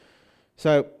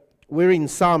So we're in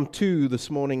Psalm 2 this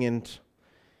morning, and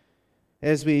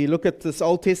as we look at this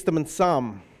Old Testament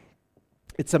psalm,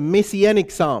 it's a messianic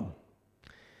psalm.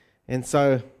 And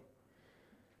so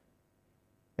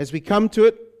as we come to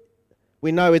it,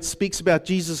 we know it speaks about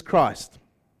Jesus Christ.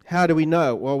 How do we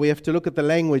know? Well, we have to look at the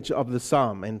language of the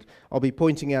psalm, and I'll be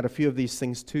pointing out a few of these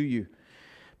things to you.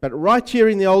 But right here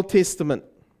in the Old Testament,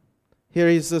 here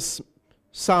is this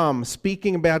psalm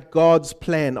speaking about God's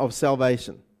plan of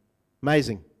salvation.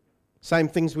 Amazing. Same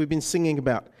things we've been singing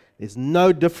about. There's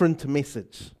no different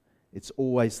message. It's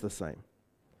always the same.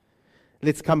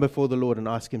 Let's come before the Lord and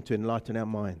ask Him to enlighten our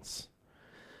minds.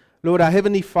 Lord, our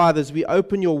Heavenly Father, as we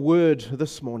open your word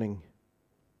this morning,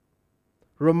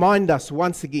 remind us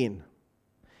once again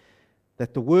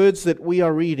that the words that we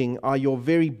are reading are your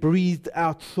very breathed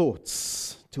out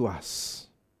thoughts to us.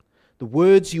 The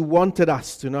words you wanted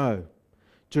us to know,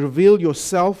 to reveal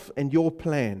yourself and your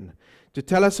plan, to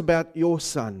tell us about your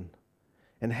Son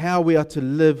and how we are to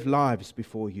live lives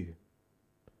before you.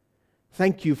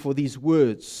 Thank you for these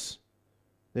words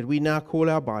that we now call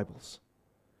our Bibles.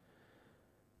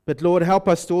 But Lord, help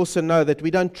us to also know that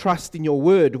we don't trust in your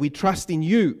word, we trust in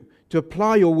you to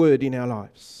apply your word in our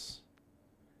lives.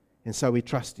 And so we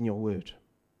trust in your word.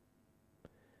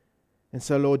 And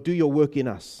so, Lord, do your work in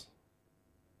us.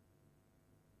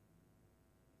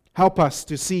 Help us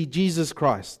to see Jesus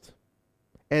Christ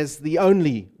as the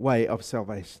only way of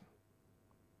salvation.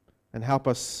 And help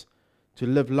us to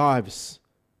live lives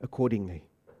accordingly.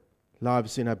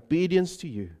 Lives in obedience to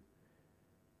you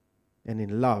and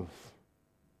in love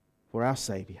for our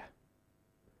Savior.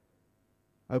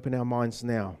 Open our minds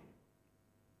now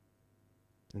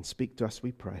and speak to us,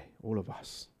 we pray, all of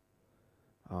us.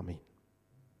 Amen.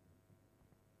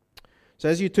 So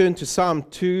as you turn to Psalm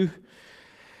 2,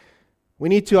 we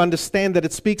need to understand that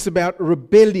it speaks about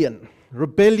rebellion.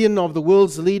 Rebellion of the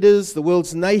world's leaders, the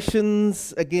world's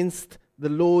nations against the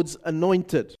Lord's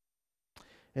anointed.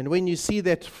 And when you see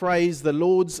that phrase, the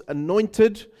Lord's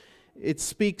anointed, it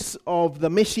speaks of the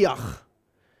Meshiach.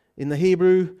 In the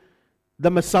Hebrew,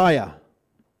 the Messiah.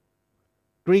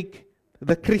 Greek,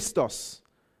 the Christos,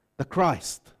 the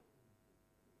Christ.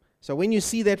 So when you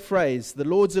see that phrase, the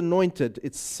Lord's anointed,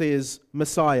 it says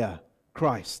Messiah,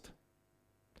 Christ.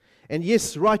 And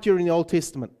yes, right here in the Old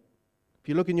Testament. If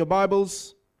you look in your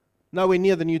Bibles, nowhere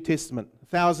near the New Testament,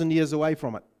 1,000 years away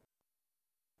from it.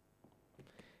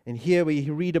 And here we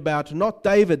read about not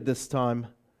David this time,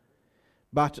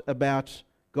 but about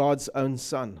God's own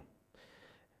Son.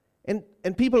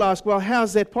 And people ask, well, how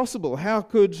is that possible? How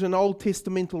could an Old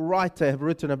Testamental writer have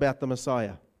written about the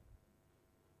Messiah?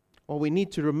 Well, we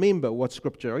need to remember what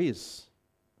Scripture is.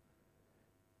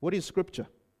 What is Scripture?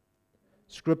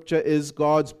 Scripture is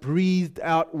God's breathed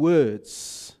out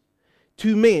words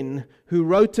to men who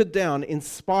wrote it down,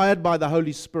 inspired by the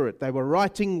Holy Spirit. They were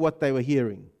writing what they were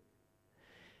hearing.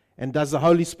 And does the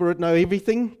Holy Spirit know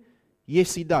everything?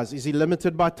 Yes, He does. Is He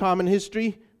limited by time and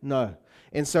history? No.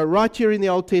 And so right here in the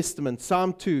Old Testament,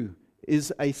 Psalm 2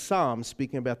 is a psalm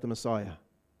speaking about the Messiah,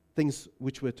 things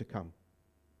which were to come.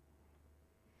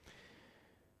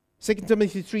 2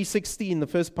 Timothy 3:16, the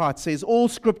first part says, all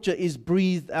Scripture is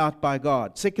breathed out by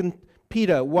God. 2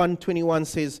 Peter 1:21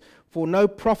 says, for no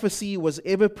prophecy was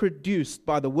ever produced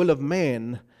by the will of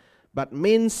man, but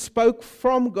men spoke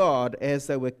from God as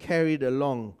they were carried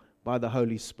along by the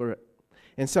Holy Spirit.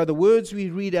 And so the words we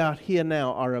read out here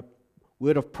now are a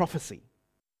word of prophecy.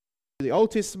 To the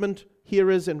Old Testament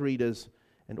hearers and readers,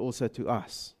 and also to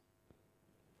us.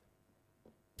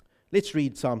 Let's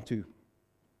read Psalm 2.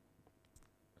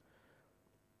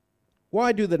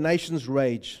 Why do the nations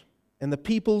rage, and the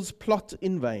peoples plot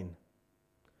in vain?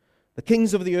 The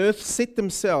kings of the earth set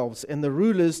themselves, and the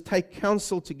rulers take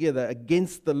counsel together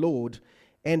against the Lord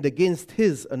and against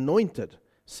His anointed,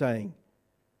 saying,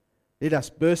 let us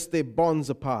burst their bonds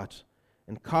apart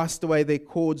and cast away their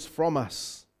cords from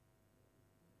us.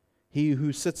 He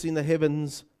who sits in the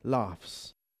heavens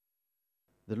laughs.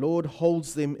 The Lord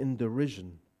holds them in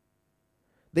derision.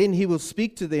 Then He will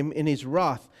speak to them in His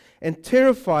wrath and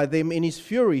terrify them in His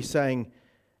fury, saying,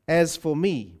 as for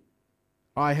me,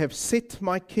 I have set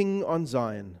my king on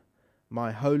Zion,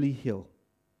 my holy hill.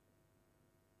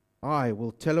 I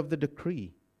will tell of the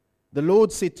decree. The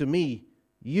Lord said to me,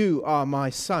 you are my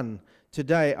son.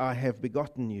 Today I have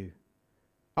begotten you.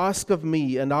 Ask of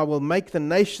me, and I will make the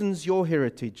nations your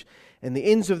heritage, and the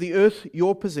ends of the earth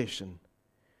your possession.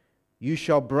 You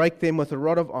shall break them with a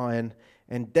rod of iron,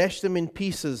 and dash them in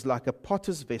pieces like a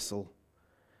potter's vessel.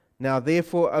 Now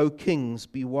therefore, O kings,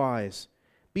 be wise.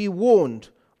 Be warned,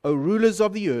 O rulers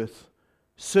of the earth.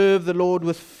 Serve the Lord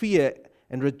with fear,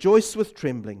 and rejoice with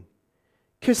trembling.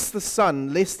 Kiss the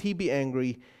Son, lest he be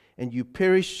angry, and you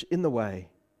perish in the way,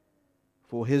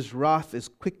 for his wrath is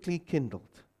quickly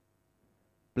kindled.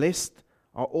 Blessed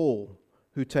are all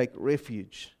who take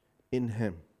refuge in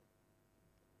him.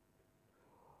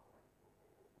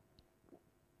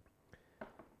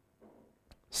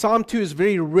 Psalm 2 is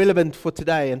very relevant for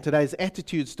today and today's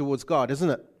attitudes towards God, isn't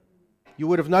it? You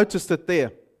would have noticed it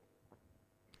there.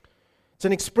 It's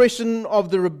an expression of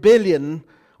the rebellion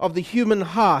of the human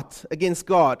heart against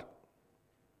God.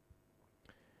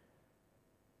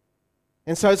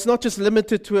 And so it's not just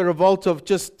limited to a revolt of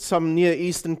just some Near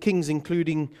Eastern kings,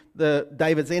 including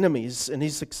David's enemies and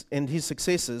his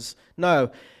successors. No,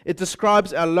 it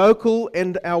describes our local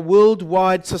and our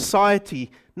worldwide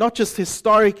society, not just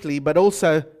historically, but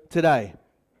also today.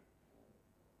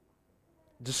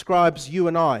 It describes you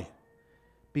and I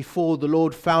before the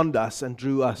Lord found us and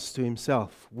drew us to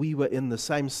himself. We were in the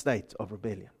same state of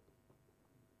rebellion.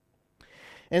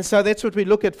 And so that's what we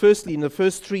look at firstly in the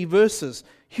first 3 verses.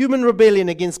 Human rebellion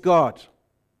against God.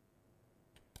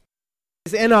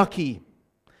 There's anarchy.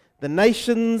 The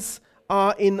nations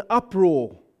are in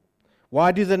uproar.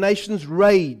 Why do the nations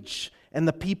rage and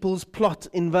the peoples plot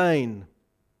in vain?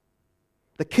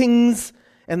 The kings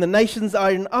and the nations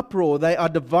are in uproar. They are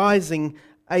devising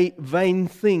a vain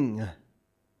thing.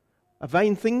 A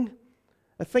vain thing?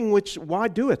 A thing which, why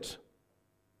do it?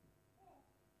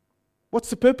 What's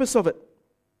the purpose of it?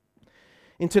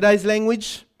 In today's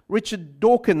language, Richard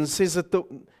Dawkins says it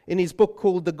in his book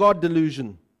called The God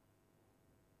Delusion.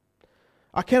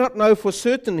 I cannot know for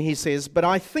certain, he says, but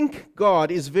I think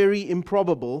God is very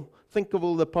improbable. Think of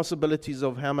all the possibilities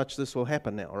of how much this will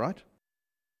happen now, right?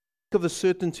 Think of the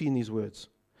certainty in these words.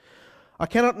 I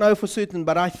cannot know for certain,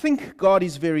 but I think God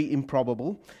is very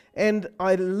improbable, and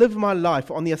I live my life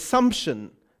on the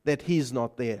assumption that he's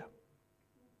not there.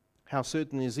 How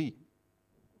certain is he?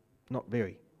 Not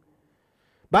very.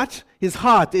 But his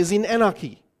heart is in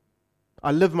anarchy.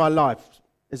 I live my life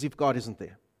as if God isn't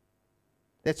there.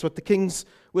 That's what the kings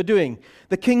were doing.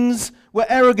 The kings were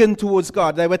arrogant towards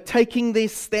God. They were taking their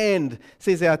stand,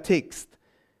 says our text.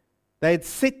 They had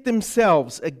set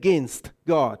themselves against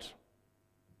God.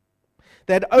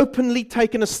 They had openly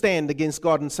taken a stand against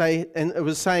God and it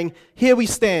was saying, here we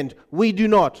stand. We do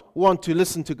not want to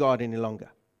listen to God any longer.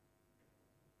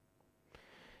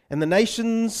 And the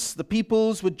nations, the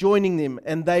peoples were joining them,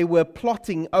 and they were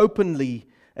plotting openly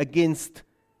against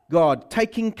God,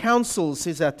 taking counsel,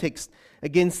 says our text,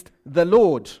 against the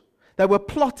Lord. They were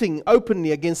plotting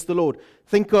openly against the Lord.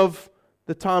 Think of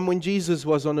the time when Jesus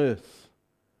was on earth.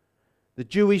 The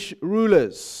Jewish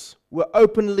rulers were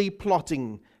openly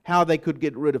plotting how they could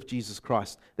get rid of Jesus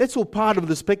Christ. That's all part of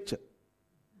this picture.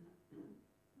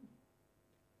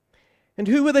 And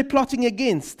who were they plotting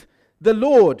against? The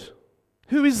Lord.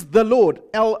 Who is the Lord?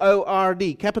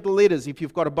 L-O-R-D, capital letters if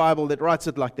you've got a Bible that writes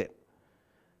it like that.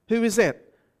 Who is that?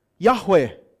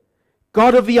 Yahweh,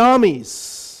 God of the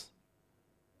armies,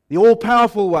 the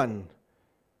all-powerful one.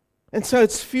 And so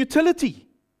it's futility.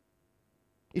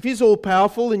 If he's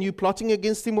all-powerful and you're plotting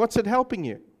against him, what's it helping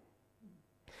you?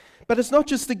 But it's not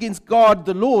just against God,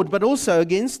 the Lord, but also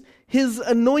against his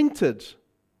anointed.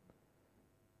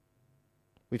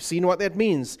 We've seen what that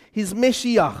means. His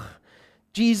Meshiach,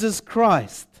 Jesus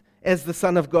Christ, as the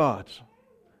Son of God.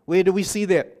 Where do we see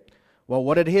that? Well,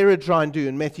 what did Herod try and do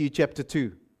in Matthew chapter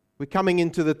 2? We're coming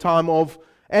into the time of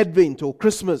Advent or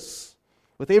Christmas,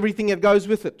 with everything that goes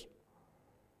with it.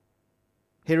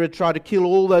 Herod tried to kill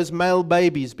all those male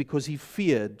babies because he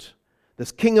feared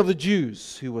this King of the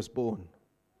Jews who was born.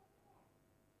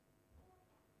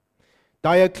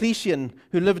 Diocletian,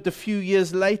 who lived a few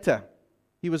years later,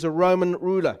 he was a Roman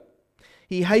ruler.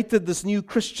 He hated this new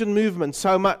Christian movement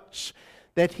so much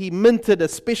that he minted a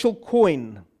special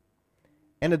coin,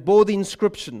 and it bore the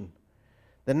inscription,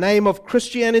 the name of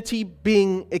Christianity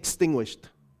being extinguished.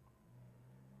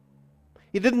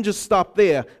 He didn't just stop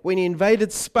there. When he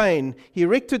invaded Spain, he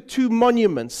erected 2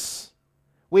 monuments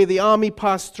where the army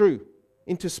passed through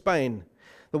into Spain.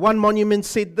 The one monument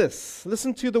said this,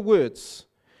 listen to the words,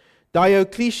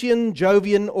 Diocletian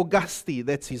Jovian Augusti,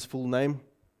 that's his full name.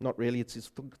 Not really, it's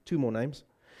his 2 more names.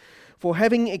 For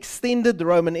having extended the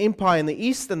Roman Empire in the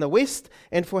east and the west,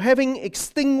 and for having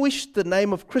extinguished the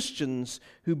name of Christians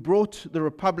who brought the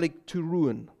republic to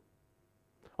ruin.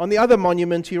 On the other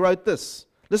monument he wrote this.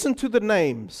 Listen to the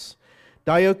names.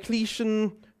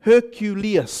 Diocletian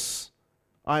Herculeus.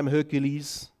 I am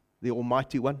Hercules, the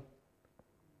Almighty One,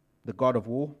 the God of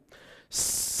war.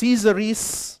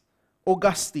 Caesaris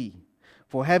Augusti,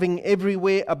 for having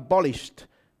everywhere abolished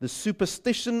the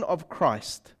superstition of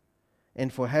Christ,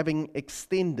 and for having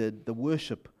extended the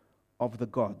worship of the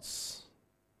gods.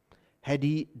 Had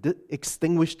he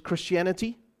extinguished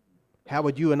Christianity? How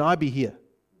would you and I be here?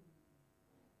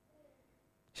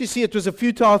 You see, it was a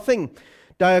futile thing.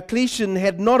 Diocletian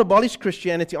had not abolished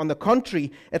Christianity. On the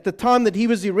contrary, at the time that he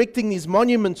was erecting these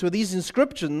monuments with these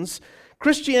inscriptions,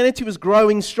 Christianity was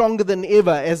growing stronger than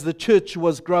ever as the church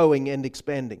was growing and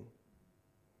expanding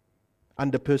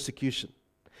under persecution.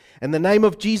 And the name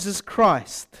of Jesus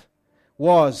Christ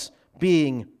was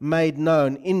being made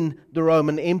known in the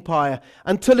Roman Empire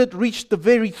until it reached the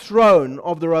very throne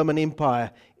of the Roman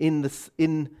Empire in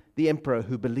the emperor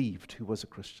who believed, who was a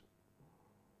Christian.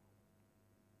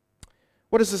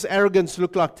 What does this arrogance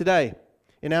look like today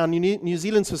in our New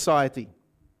Zealand society?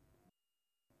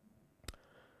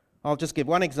 I'll just give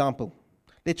one example.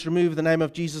 Let's remove the name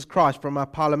of Jesus Christ from our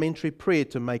parliamentary prayer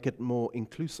to make it more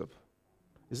inclusive.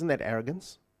 Isn't that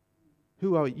arrogance?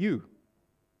 Who are you?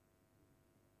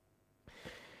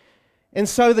 And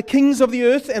so the kings of the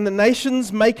earth and the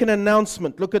nations make an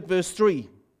announcement. Look at verse 3.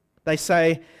 They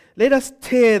say, let us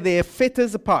tear their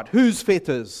fetters apart. Whose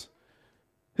fetters?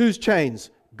 Whose chains?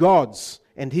 God's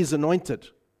and His anointed.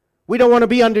 We don't want to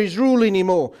be under His rule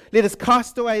anymore. Let us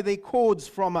cast away their cords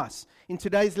from us. In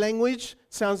today's language,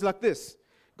 it sounds like this.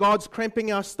 God's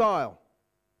cramping our style.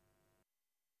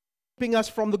 Keeping us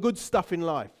from the good stuff in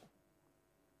life.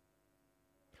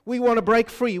 We want to break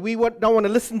free. We don't want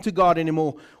to listen to God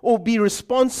anymore or be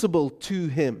responsible to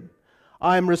Him.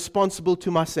 I am responsible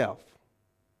to myself.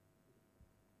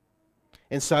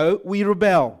 And so we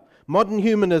rebel. Modern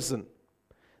humanism,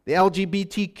 the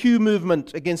LGBTQ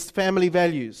movement against family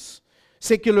values,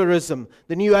 secularism,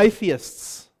 the new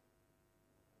atheists.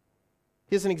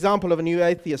 Here's an example of a new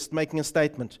atheist making a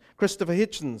statement. Christopher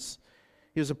Hitchens.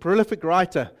 He was a prolific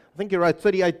writer. I think he wrote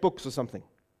 38 books or something.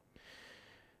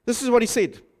 This is what he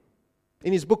said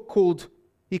in his book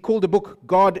he called the book,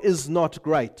 God is Not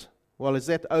Great. Well, is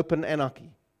that open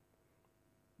anarchy?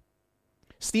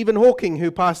 Stephen Hawking, who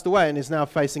passed away and is now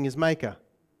facing his maker.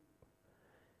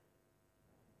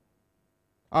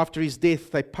 After his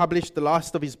death, they published the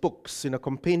last of his books in a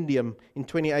compendium in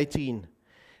 2018.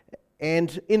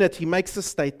 And in it, he makes a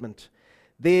statement.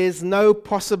 There's no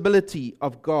possibility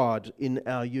of God in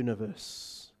our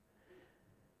universe.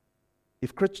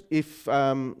 If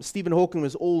Stephen Hawking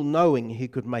was all-knowing, he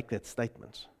could make that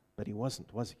statement. But he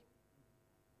wasn't, was he?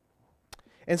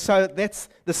 And so that's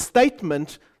the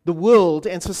statement the world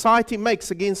and society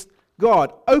makes against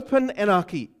God. Open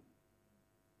anarchy.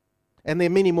 And there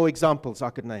are many more examples I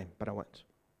could name, but I won't.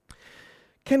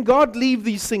 Can God leave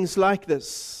these things like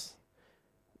this?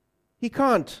 He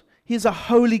can't. He's a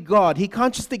holy God. He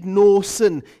can't just ignore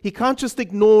sin. He can't just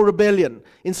ignore rebellion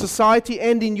in society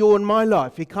and in your and my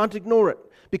life. He can't ignore it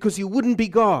because He wouldn't be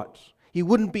God. He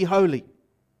wouldn't be holy.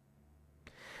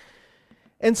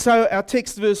 And so our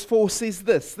text, verse 4, says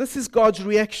this. This is God's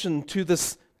reaction to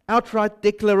this outright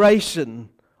declaration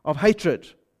of hatred.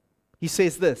 He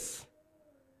says this.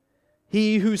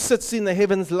 He who sits in the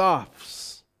heavens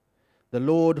laughs. The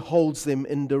Lord holds them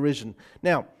in derision.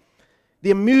 Now,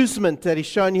 the amusement that is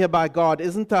shown here by God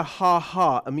isn't a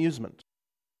ha-ha amusement.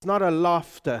 It's not a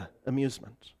laughter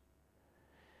amusement.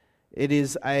 It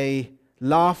is a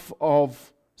laugh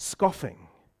of scoffing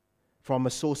from a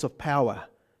source of power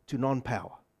to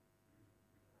non-power.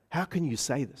 How can you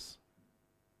say this?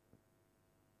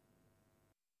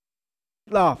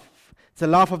 Laugh. It's a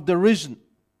laugh of derision.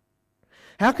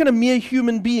 How can mere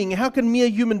human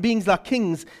beings like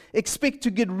kings expect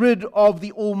to get rid of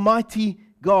the Almighty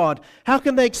God? How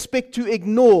can they expect to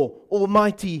ignore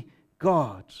Almighty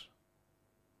God?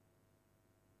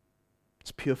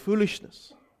 It's pure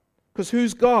foolishness. Because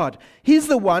who's God? He's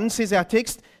the one, says our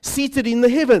text, seated in the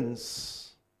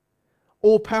heavens,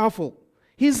 all-powerful.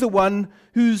 He's the one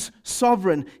who's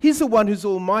sovereign. He's the one who's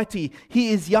almighty. He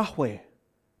is Yahweh,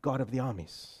 God of the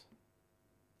armies.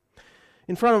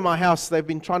 In front of my house, they've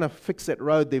been trying to fix that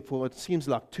road there for, it seems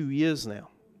like 2 years now.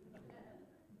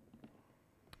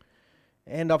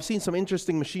 And I've seen some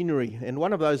interesting machinery, and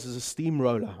one of those is a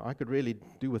steamroller. I could really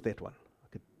do with that one. I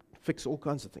could fix all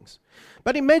kinds of things.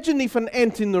 But imagine if an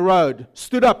ant in the road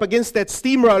stood up against that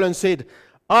steamroller and said,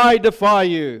 I defy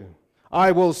you.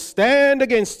 I will stand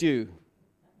against you.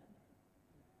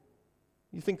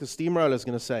 You think the steamroller is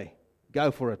going to say,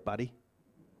 go for it, buddy.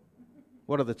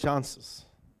 What are the chances?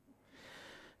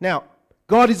 Now,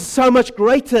 God is so much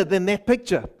greater than that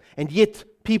picture, and yet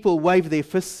people wave their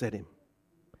fists at Him.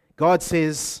 God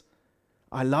says,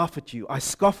 I laugh at you, I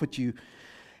scoff at you.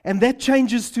 And that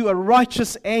changes to a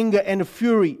righteous anger and a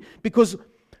fury, because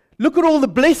look at all the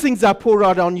blessings I pour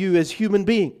out on you as human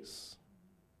beings.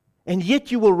 And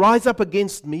yet you will rise up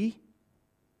against me.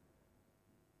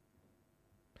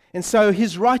 And so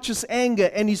his righteous anger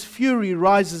and his fury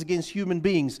rises against human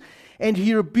beings. And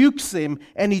he rebukes them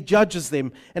and he judges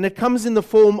them. And it comes in the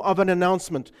form of an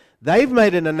announcement. They've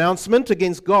made an announcement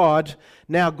against God.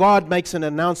 Now God makes an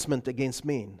announcement against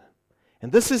men.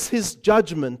 And this is his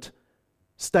judgment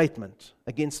statement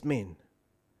against men.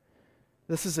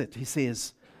 This is it. He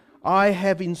says, I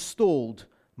have installed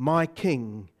my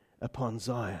king upon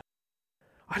Zion.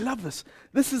 I love this.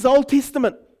 This is Old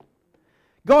Testament.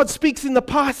 God speaks in the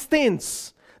past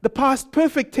tense, the past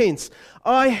perfect tense.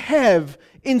 I have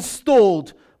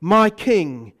installed my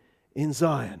king in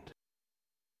Zion.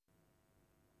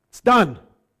 It's done.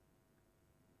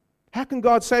 How can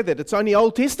God say that? It's only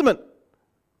Old Testament.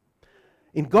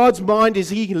 In God's mind, is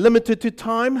he limited to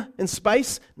time and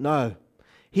space? No.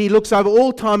 He looks over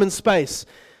all time and space.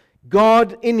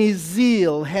 God, in his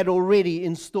zeal, had already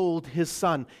installed his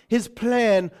son. His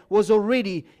plan was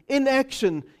already in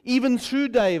action, even through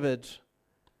David,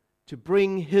 to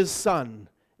bring his son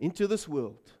into this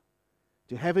world,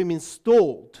 to have him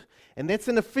installed. And that's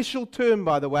an official term,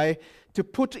 by the way, to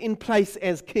put in place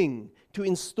as king, to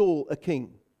install a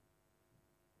king.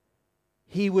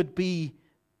 He would be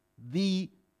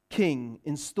the king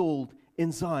installed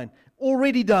in Zion.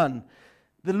 Already done.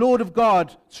 The Lord of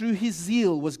God, through his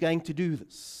zeal, was going to do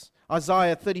this.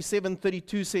 Isaiah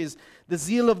 37:32 says, the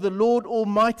zeal of the Lord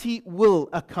Almighty will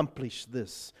accomplish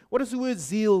this. What does the word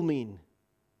zeal mean?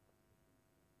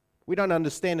 We don't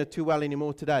understand it too well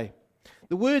anymore today.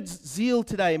 The word zeal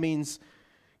today means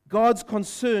God's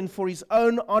concern for his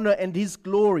own honor and his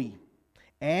glory.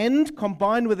 And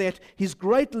combined with that, his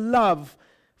great love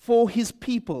for his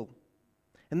people.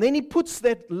 And then he puts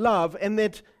that love and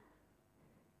that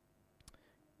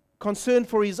concern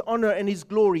for his honor and his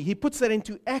glory, he puts that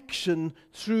into action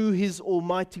through his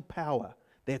almighty power.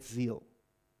 That's zeal.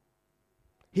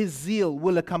 His zeal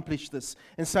will accomplish this.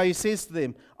 And so he says to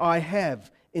them, I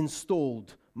have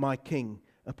installed my king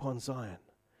upon Zion.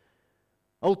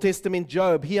 Old Testament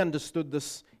Job, he understood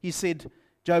this. He said,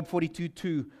 Job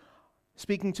 42:2,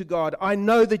 speaking to God, I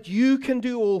know that you can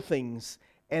do all things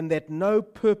and that no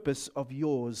purpose of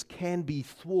yours can be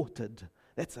thwarted.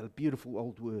 That's a beautiful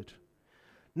old word.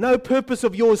 No purpose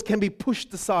of yours can be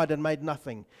pushed aside and made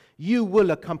nothing. You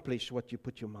will accomplish what you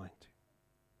put your mind to.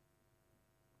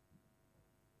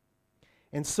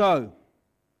 And so,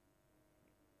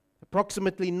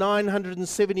 approximately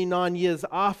 979 years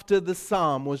after the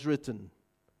psalm was written,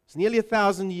 it's nearly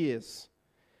 1,000 years,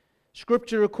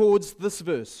 Scripture records this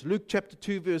verse, Luke chapter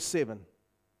 2, verse 7.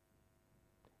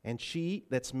 And she,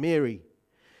 that's Mary,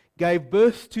 gave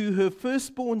birth to her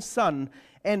firstborn son,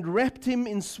 and wrapped him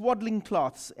in swaddling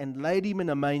cloths, and laid him in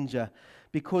a manger,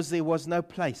 because there was no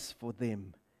place for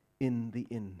them in the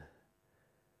inn.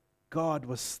 God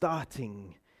was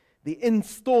starting the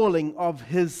installing of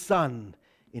his son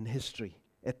in history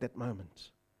at that moment.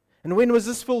 And when was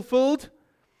this fulfilled?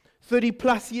 30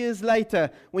 plus years later,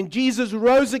 when Jesus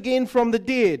rose again from the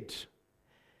dead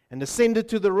and ascended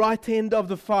to the right hand of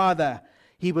the Father,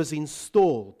 he was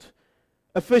installed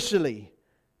officially.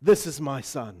 This is my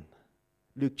son.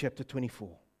 Luke chapter 24.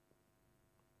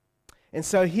 And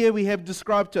so here we have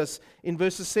described to us in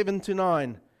verses 7 to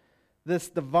 9 this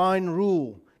divine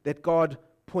rule that God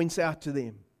points out to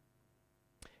them.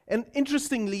 And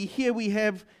interestingly, here we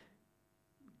have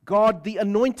God, the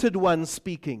anointed one,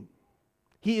 speaking.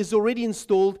 He is already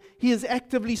installed. He is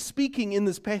actively speaking in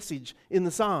this passage in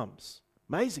the Psalms.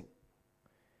 Amazing.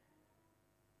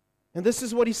 And this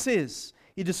is what he says.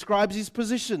 He describes his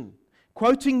position,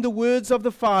 quoting the words of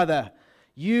the Father,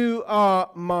 you are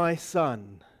my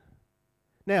son.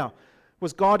 Now,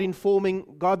 was God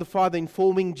the Father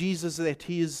informing Jesus that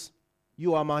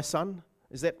you are my son?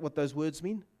 Is that what those words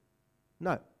mean?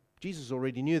 No. Jesus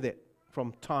already knew that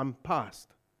from time past.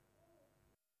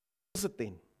 What is it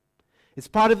then? It's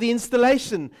part of the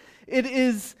installation. It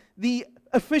is the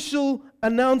official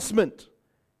announcement.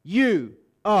 You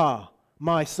are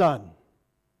my son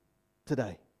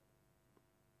today.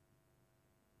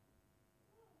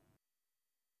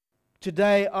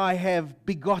 Today I have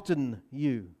begotten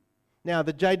you. Now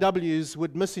the JWs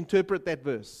would misinterpret that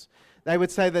verse. They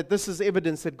would say that this is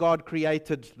evidence that God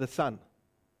created the Son,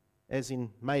 as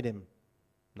in made him.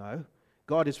 No.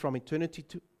 God is from eternity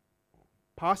to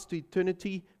past to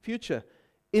eternity future.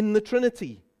 In the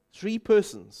Trinity, 3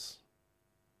 persons.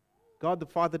 God the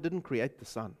Father didn't create the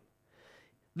Son.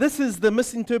 This is the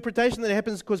misinterpretation that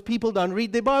happens because people don't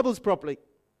read their Bibles properly.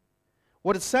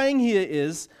 What it's saying here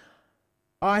is,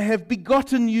 I have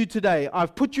begotten you today.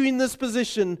 I've put you in this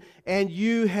position, and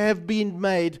you have been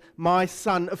made my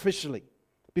son officially.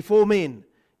 Before men,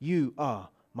 you are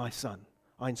my son.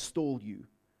 I install you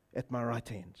at my right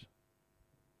hand.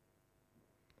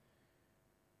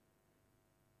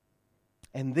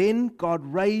 And then God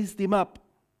raised him up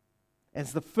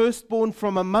as the firstborn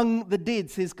from among the dead,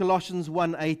 says Colossians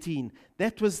 1:18.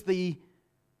 That was the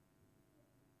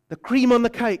cream on the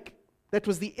cake. That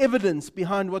was the evidence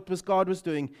behind what God was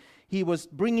doing. He was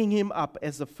bringing him up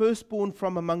as the firstborn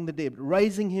from among the dead,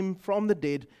 raising him from the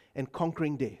dead and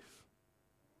conquering death.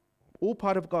 All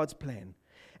part of God's plan.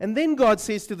 And then God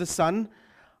says to the Son,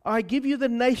 I give you the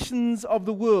nations of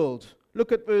the world.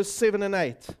 Look at verse 7 and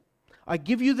 8. I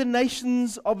give you the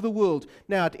nations of the world.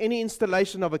 Now, at any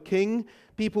installation of a king,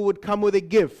 people would come with their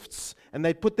gifts, and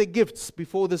they'd put their gifts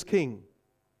before this king.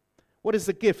 What is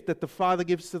the gift that the Father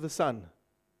gives to the Son?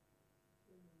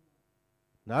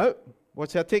 No.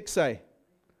 What's our text say?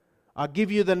 I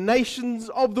give you the nations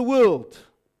of the world.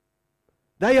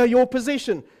 They are your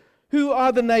possession. Who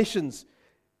are the nations?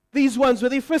 These ones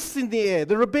with their fists in the air,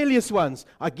 the rebellious ones.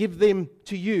 I give them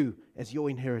to you as your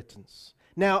inheritance.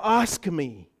 Now ask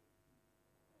me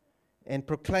and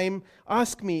proclaim,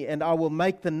 ask me and I will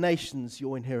make the nations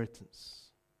your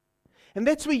inheritance. And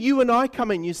that's where you and I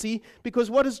come in, you see, because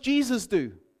what does Jesus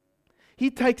do? He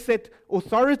takes that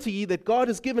authority that God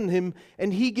has given him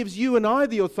and he gives you and I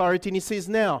the authority and he says,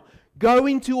 now, go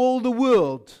into all the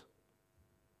world,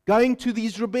 going to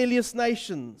these rebellious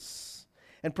nations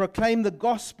and proclaim the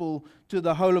gospel to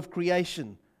the whole of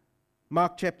creation.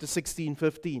 Mark chapter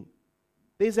 16:15.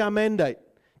 There's our mandate.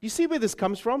 You see where this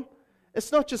comes from?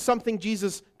 It's not just something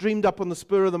Jesus dreamed up on the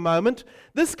spur of the moment.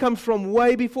 This comes from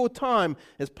way before time.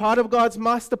 As part of God's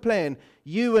master plan,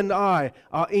 you and I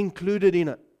are included in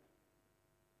it.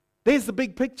 There's the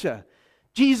big picture.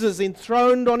 Jesus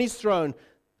enthroned on his throne,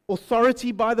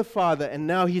 authority by the Father, and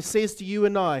now he says to you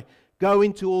and I, go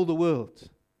into all the world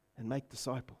and make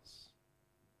disciples.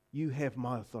 You have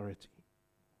my authority.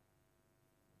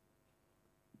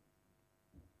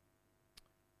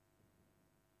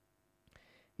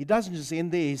 He doesn't just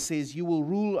end there. He says, you will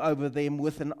rule over them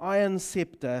with an iron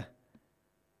scepter,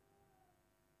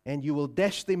 and you will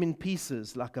dash them in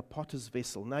pieces like a potter's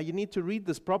vessel. Now, you need to read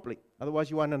this properly,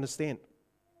 otherwise you won't understand.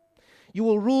 You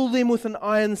will rule them with an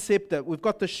iron scepter. We've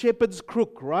got the shepherd's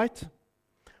crook, right?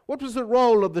 What was the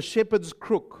role of the shepherd's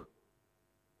crook?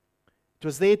 It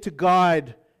was there to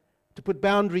guide, to put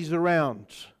boundaries around.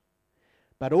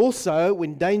 But also,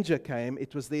 when danger came,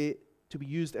 it was there to be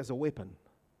used as a weapon.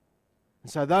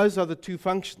 And so those are the two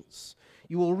functions.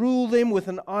 You will rule them with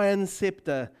an iron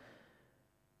scepter.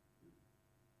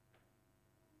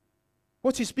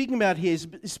 What's he speaking about here?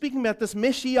 He's speaking about this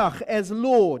Meshiach as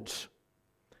Lord.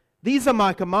 These are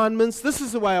my commandments. This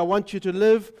is the way I want you to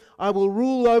live. I will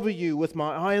rule over you with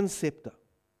my iron scepter.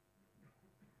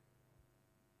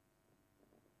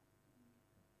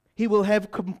 He will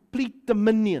have complete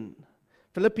dominion.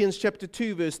 Philippians chapter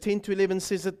 2 verse 10 to 11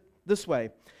 says it this way.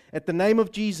 At the name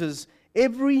of Jesus,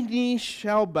 every knee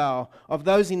shall bow, of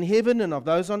those in heaven and of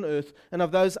those on earth and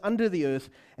of those under the earth,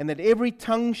 and that every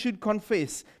tongue should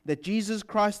confess that Jesus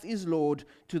Christ is Lord,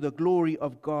 to the glory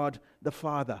of God the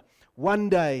Father. One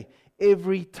day,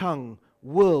 every tongue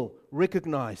will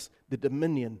recognize the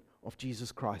dominion of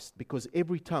Jesus Christ, because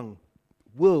every tongue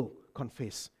will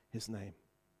confess his name.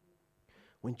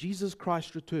 When Jesus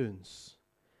Christ returns,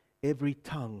 every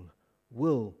tongue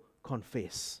will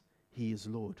confess he is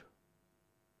Lord.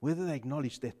 Whether they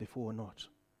acknowledge that before or not,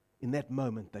 in that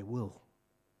moment they will.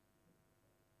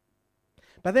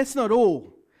 But that's not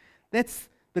all. That's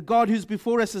the God who's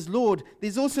before us as Lord.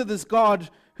 There's also this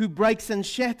God who breaks and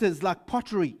shatters like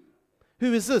pottery.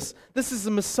 Who is this? This is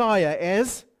the Messiah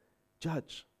as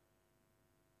judge.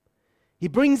 He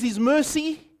brings his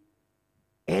mercy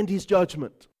and his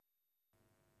judgment.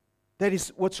 That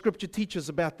is what Scripture teaches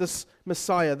about this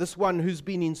Messiah, this one who's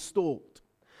been installed.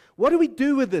 What do we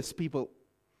do with this, people?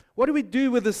 What do we do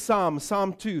with this psalm,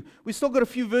 Psalm 2? We've still got a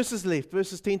few verses left,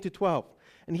 verses 10 to 12.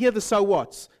 And here are the so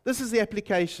whats. This is the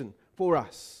application for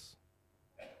us.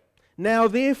 Now,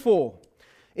 therefore,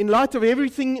 in light of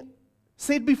everything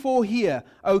said before here,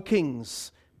 O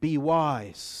kings, be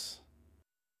wise.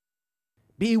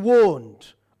 Be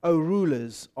warned, O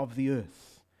rulers of the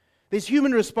earth. There's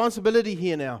human responsibility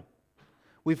here now.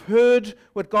 We've heard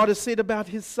what God has said about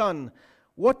his Son.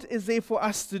 What is there for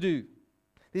us to do?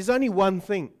 There's only one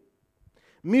thing.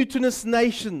 Mutinous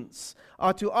nations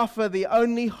are to offer the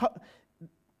only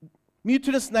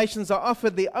mutinous nations are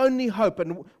offered their only hope.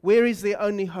 And where is their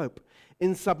only hope?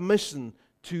 In submission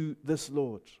to this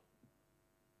Lord.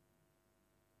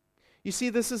 You see,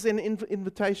 this is an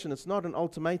invitation. It's not an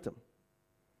ultimatum.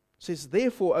 It says,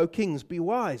 therefore, O kings, be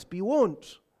wise, be warned.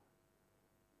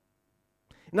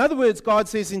 In other words, God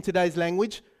says in today's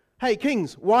language, hey,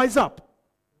 kings, wise up.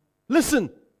 Listen.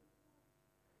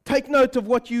 Take note of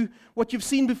what you've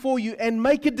seen before you and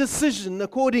make a decision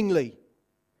accordingly.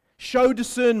 Show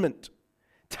discernment.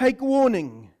 Take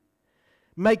warning.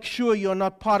 Make sure you're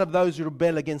not part of those who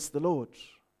rebel against the Lord.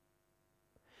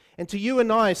 And to you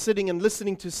and I, sitting and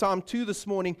listening to Psalm 2 this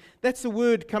morning, that's the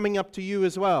word coming up to you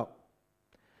as well.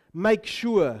 Make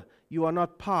sure you are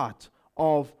not part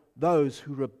of those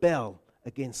who rebel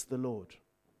against the Lord.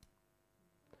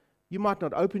 You might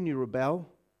not openly rebel,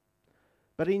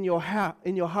 but in your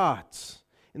hearts,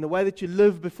 in the way that you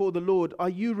live before the Lord, are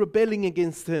you rebelling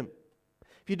against Him?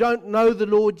 If you don't know the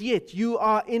Lord yet, you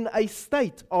are in a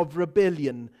state of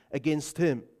rebellion against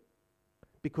Him,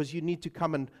 because you need to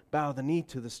come and bow the knee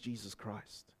to this Jesus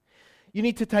Christ. You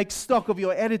need to take stock of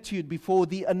your attitude before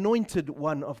the anointed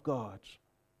one of God.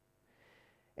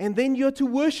 And then you're to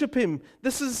worship Him.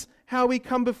 This is how we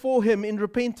come before Him in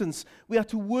repentance. We are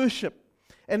to worship.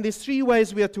 And there's three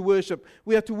ways we are to worship.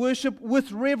 We are to worship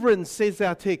with reverence, says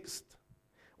our text.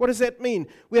 What does that mean?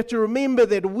 We have to remember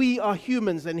that we are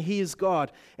humans and He is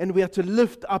God. And we are to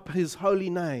lift up His holy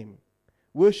name.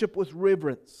 Worship with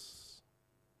reverence.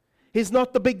 He's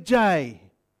not the big J,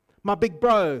 my big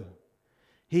bro.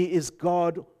 He is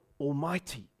God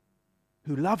Almighty,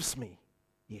 who loves me.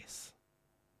 Yes.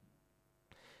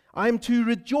 I am to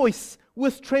rejoice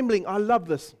with trembling. I love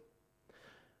this.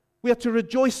 We are to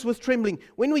rejoice with trembling.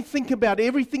 When we think about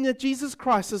everything that Jesus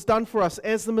Christ has done for us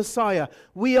as the Messiah,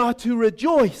 we are to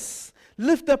rejoice,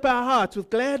 lift up our hearts with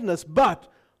gladness, but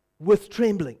with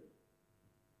trembling.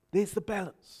 There's the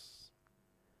balance.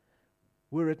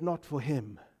 Were it not for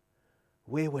Him,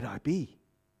 where would I be?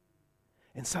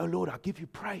 And so, Lord, I give you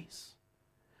praise.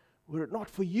 Were it not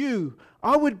for you,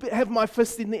 I would have my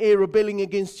fist in the air rebelling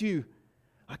against you.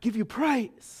 I give you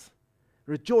praise.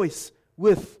 Rejoice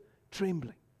with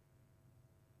trembling.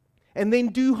 And then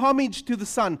do homage to the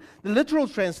Son. The literal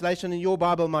translation in your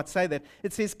Bible might say that.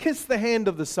 It says, kiss the hand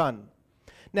of the Son.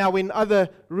 Now, when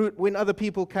other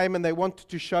people came and they wanted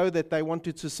to show that they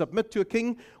wanted to submit to a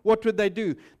king, what would they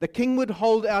do? The king would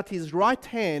hold out his right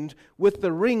hand with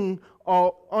the ring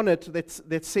on it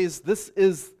that says, this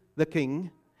is the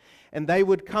king. And they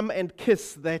would come and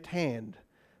kiss that hand.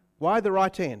 Why the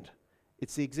right hand?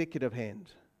 It's the executive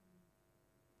hand.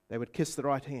 They would kiss the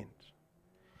right hand.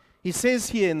 He says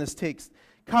here in this text,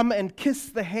 come and kiss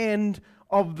the hand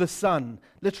of the Son,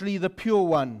 literally the pure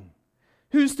one.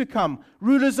 Who's to come?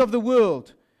 Rulers of the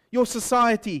world, your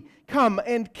society, come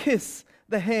and kiss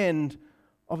the hand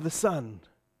of the Son.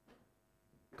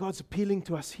 God's appealing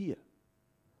to us here.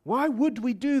 Why would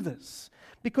we do this?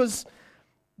 Because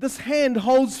this hand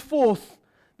holds forth,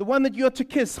 the one that you're to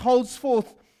kiss holds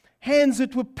forth hands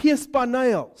that were pierced by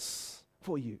nails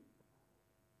for you.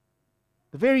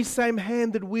 The very same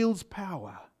hand that wields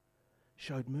power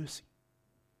showed mercy.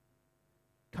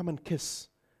 Come and kiss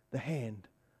the hand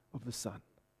of the Son.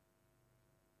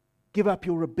 Give up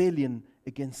your rebellion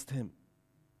against Him.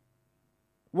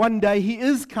 One day He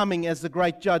is coming as the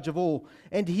great judge of all,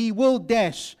 and He will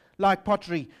dash like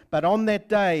pottery, but on that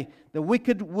day the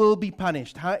wicked will be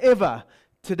punished. However,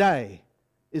 today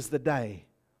is the day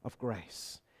of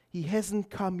grace. He hasn't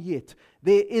come yet.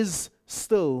 There is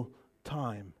still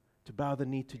time to bow the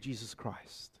knee to Jesus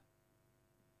Christ.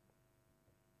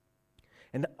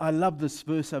 And I love this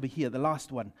verse over here, the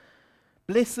last one.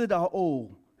 Blessed are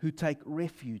all who take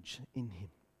refuge in Him.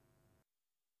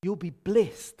 You'll be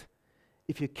blessed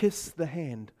if you kiss the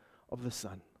hand of the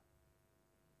Son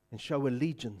and show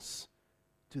allegiance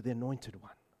to the Anointed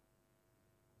One.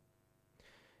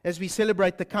 As we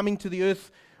celebrate the coming to the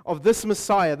earth of this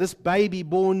Messiah, this baby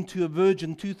born to a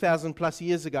virgin 2,000 plus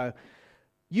years ago,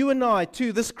 you and I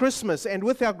too, this Christmas, and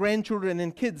with our grandchildren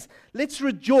and kids, let's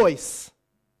rejoice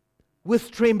with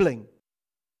trembling.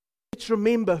 Let's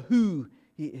remember who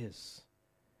He is.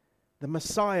 The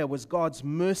Messiah was God's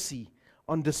mercy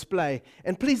on display.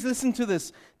 And please listen to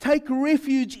this. Take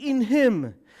refuge in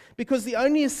Him, because the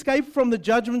only escape from the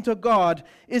judgment of God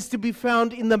is to be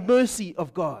found in the mercy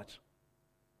of God.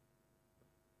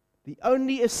 The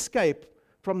only escape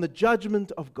from the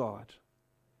judgment of God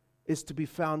is to be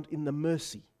found in the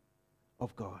mercy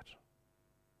of God.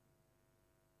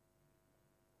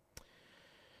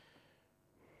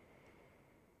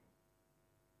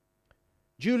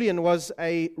 Julian was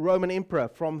a Roman emperor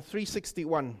from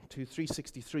 361 to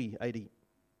 363 AD.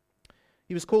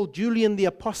 He was called Julian the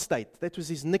Apostate. That was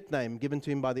his nickname given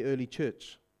to him by the early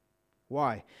church.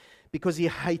 Why? Because he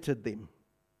hated them.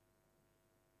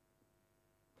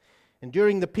 And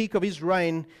during the peak of his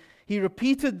reign, he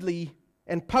repeatedly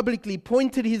and publicly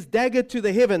pointed his dagger to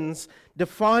the heavens,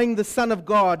 defying the Son of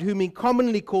God, whom he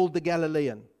commonly called the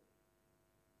Galilean.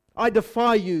 I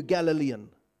defy you, Galilean.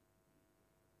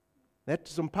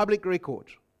 That's on public record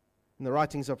in the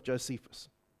writings of Josephus.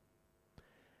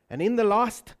 And in the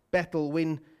last battle,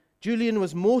 when Julian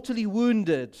was mortally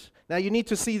wounded, now you need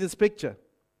to see this picture.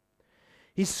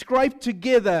 He scraped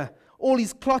together all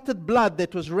his clotted blood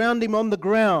that was round him on the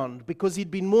ground because he'd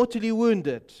been mortally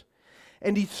wounded.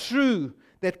 And he threw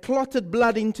that clotted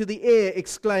blood into the air,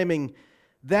 exclaiming,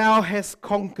 "Thou hast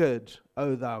conquered,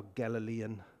 O thou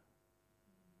Galilean."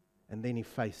 And then he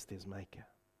faced his Maker.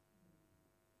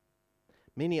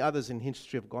 Many others in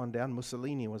history have gone down.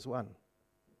 Mussolini was one.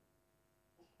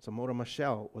 Zamora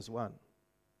Machel was one.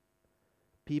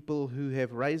 People who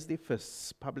have raised their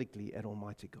fists publicly at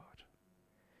Almighty God.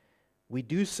 We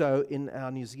do so in our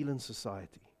New Zealand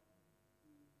society.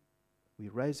 We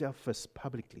raise our fists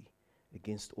publicly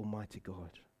against Almighty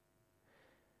God.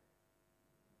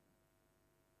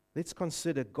 Let's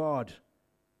consider God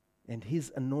and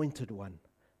His anointed one,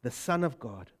 the Son of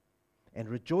God, and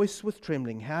rejoice with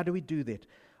trembling. How do we do that?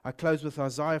 I close with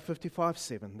Isaiah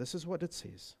 55:7. This is what it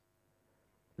says.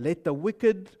 Let the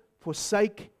wicked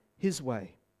forsake his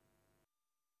way,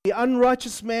 the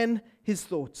unrighteous man his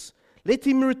thoughts. Let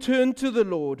him return to the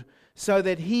Lord, so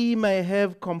that He may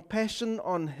have compassion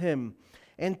on him,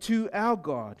 and to our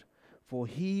God, for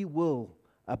He will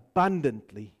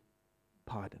abundantly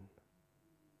pardon.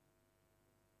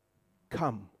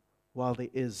 Come while there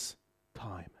is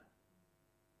time.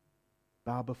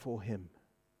 Bow before Him.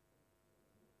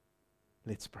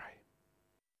 Let's pray.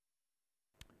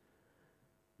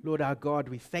 Lord our God,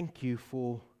 we thank You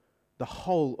for the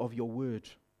whole of Your word.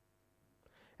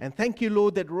 And thank You,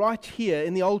 Lord, that right here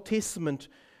in the Old Testament,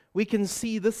 we can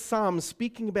see this psalm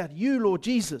speaking about You, Lord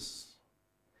Jesus,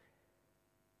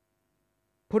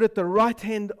 put at the right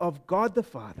hand of God the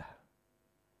Father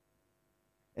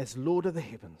as Lord of the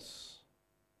heavens.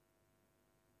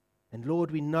 And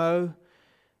Lord, we know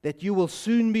that You will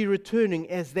soon be returning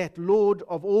as that Lord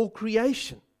of all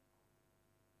creation.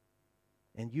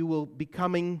 And You will be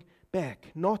coming back,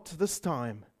 not this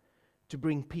time to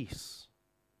bring peace,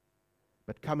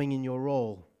 but coming in Your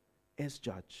role as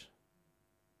judge.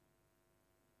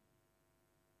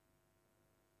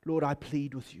 Lord, I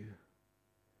plead with You.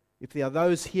 If there are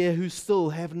those here who still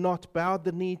have not bowed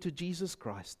the knee to Jesus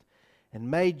Christ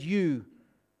and made You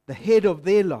the head of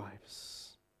their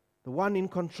lives, the one in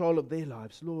control of their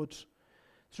lives, Lord,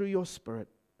 through Your Spirit,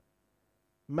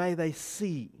 may they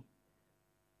see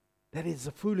that it is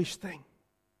a foolish thing,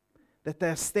 that they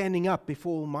are standing up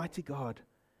before Almighty God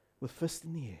with fist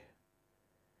in the air.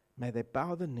 May they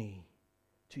bow the knee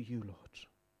to You, Lord,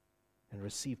 and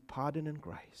receive pardon and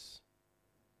grace.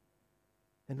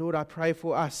 And Lord, I pray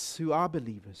for us who are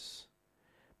believers.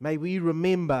 May we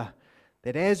remember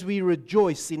that as we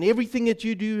rejoice in everything that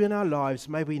You do in our lives,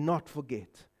 may we not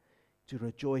forget to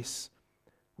rejoice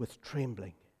with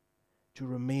trembling, to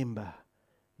remember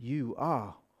You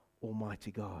are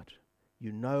Almighty God.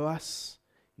 You know us.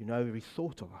 You know every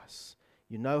thought of us.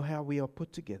 You know how we are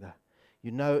put together.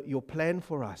 You know Your plan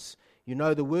for us. You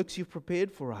know the works You've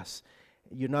prepared for us.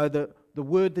 You know the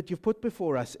word that You've put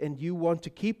before us, and You want to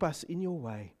keep us in Your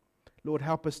way. Lord,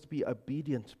 help us to be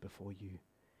obedient before You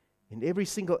in every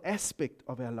single aspect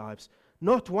of our lives.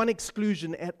 Not one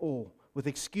exclusion at all, with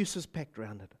excuses packed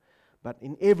around it, but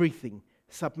in everything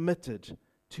submitted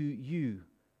to You,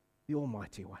 the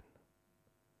Almighty One.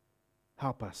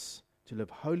 Help us to live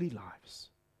holy lives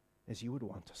as You would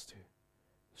want us to.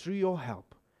 Through Your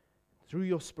help, through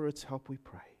Your Spirit's help we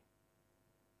pray.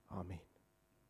 Amen.